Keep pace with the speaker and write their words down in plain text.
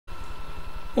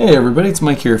Hey everybody, it's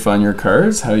Mike here, Find Your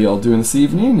Cards. How y'all doing this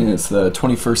evening? It's the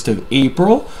 21st of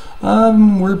April.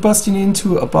 We're busting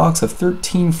into a box of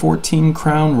 1314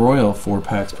 Crown Royal, 4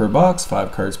 packs per box,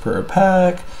 5 cards per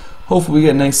pack. Hopefully we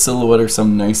get a nice silhouette or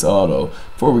some nice auto.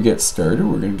 Before we get started,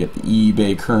 we're going to get the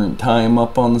eBay current time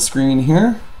up on the screen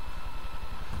here.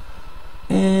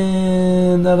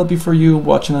 And that'll be for you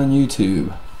watching on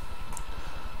YouTube.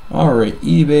 Alright,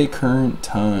 eBay current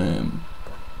time.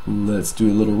 Let's do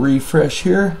a little refresh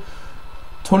here.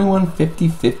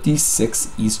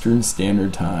 21:50:56 Eastern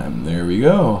Standard Time. There we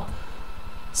go.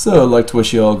 So I'd like to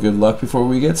wish you all good luck before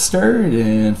we get started,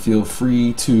 and feel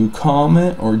free to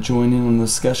comment or join in on the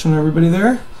discussion, everybody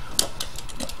there.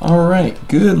 Alright,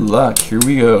 good luck. Here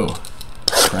we go.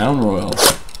 Crown Royal.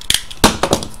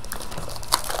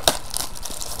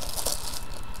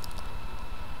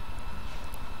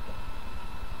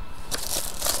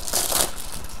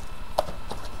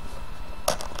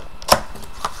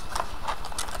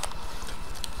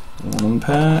 One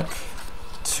pack,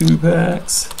 2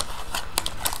 packs,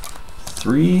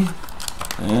 3,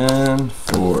 and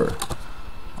 4.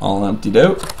 All emptied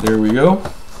out. There we go.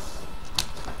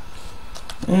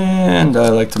 And I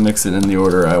like to mix it in the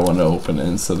order I want to open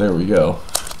in, so there we go.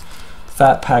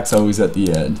 Fat pack's always at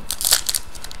the end.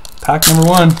 Pack number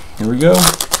 1. Here we go.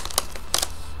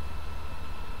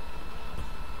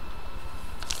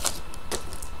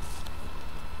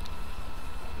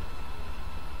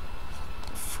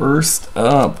 First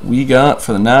up, we got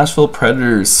for the Nashville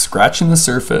Predators, scratching the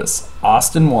surface,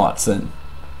 Austin Watson.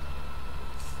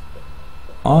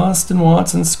 Austin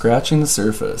Watson scratching the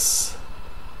surface.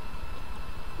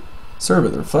 Sorry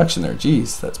about the reflection there.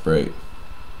 Jeez, that's bright.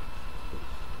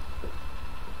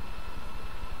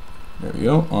 There we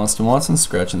go. Austin Watson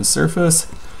scratching the surface.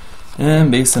 And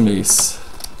base and base.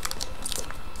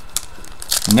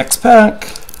 Next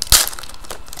pack.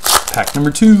 Pack number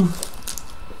 2.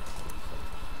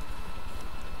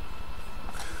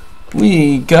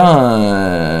 We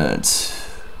got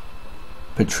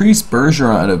Patrice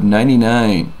Bergeron of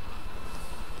 99.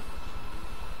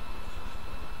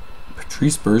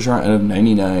 Patrice Bergeron out of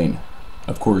 99.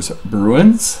 Of course,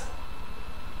 Bruins.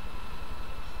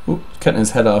 Ooh, cutting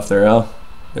his head off there, Al.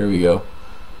 There we go.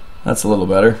 That's a little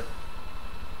better.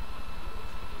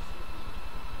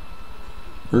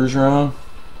 Bergeron,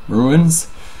 Bruins.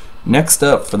 Next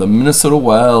up for the Minnesota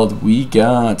Wild, we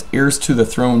got Heirs to the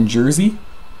Throne jersey.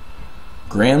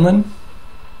 Granlund,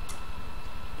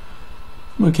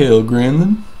 Mikael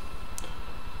Granlund.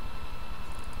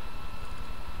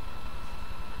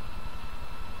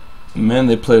 Man,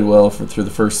 they played well through the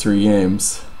first 3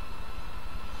 games.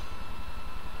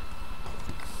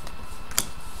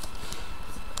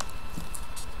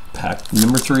 Pack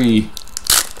number 3.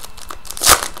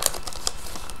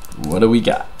 What do we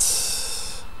got?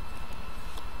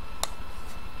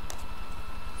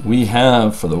 We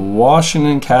have for the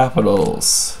Washington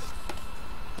Capitals,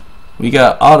 we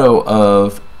got auto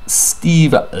of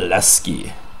Steve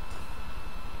Lesky.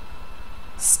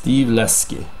 Steve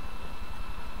Lesky.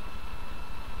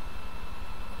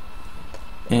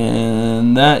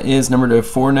 And that is number to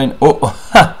 49.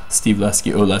 Oh, Steve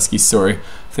Lesky. Oh, Lesky, sorry.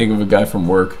 Think of a guy from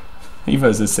work. He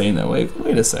was just saying that.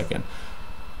 Wait a second.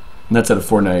 And that's out of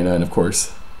 499, of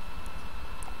course.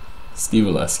 Steve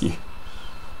Lesky.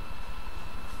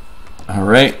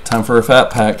 Alright, time for a fat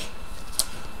pack.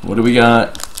 What do we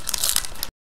got?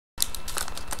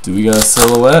 Do we got a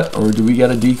silhouette or do we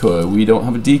got a decoy? We don't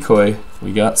have a decoy.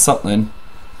 We got something.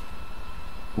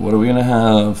 What are we going to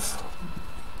have?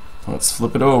 Let's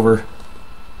flip it over.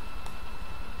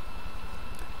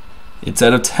 It's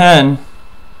out of 10.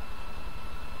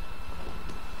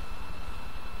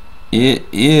 It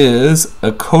is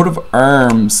a coat of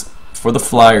arms for the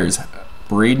Flyers.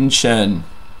 Braden Shen.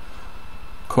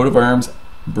 Coat of arms,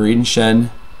 Braden Shen.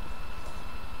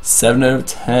 7 out of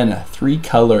 10. 3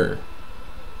 color.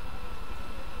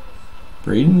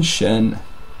 Braden Shen.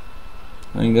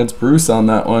 I think that's Bruce on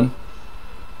that one.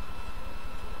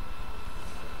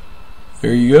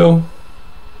 There you go.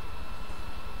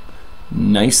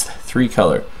 Nice 3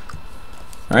 color.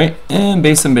 Alright, and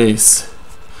base and base.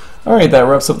 Alright, that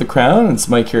wraps up the crown. It's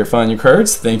Mike here at Find Your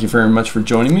Cards. Thank you very much for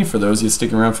joining me. For those of you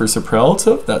sticking around for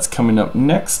Superlative, that's coming up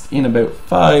next in about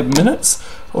 5 minutes.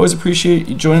 Always appreciate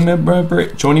you joining my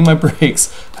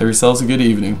breaks. Have yourselves a good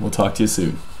evening. We'll talk to you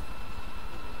soon.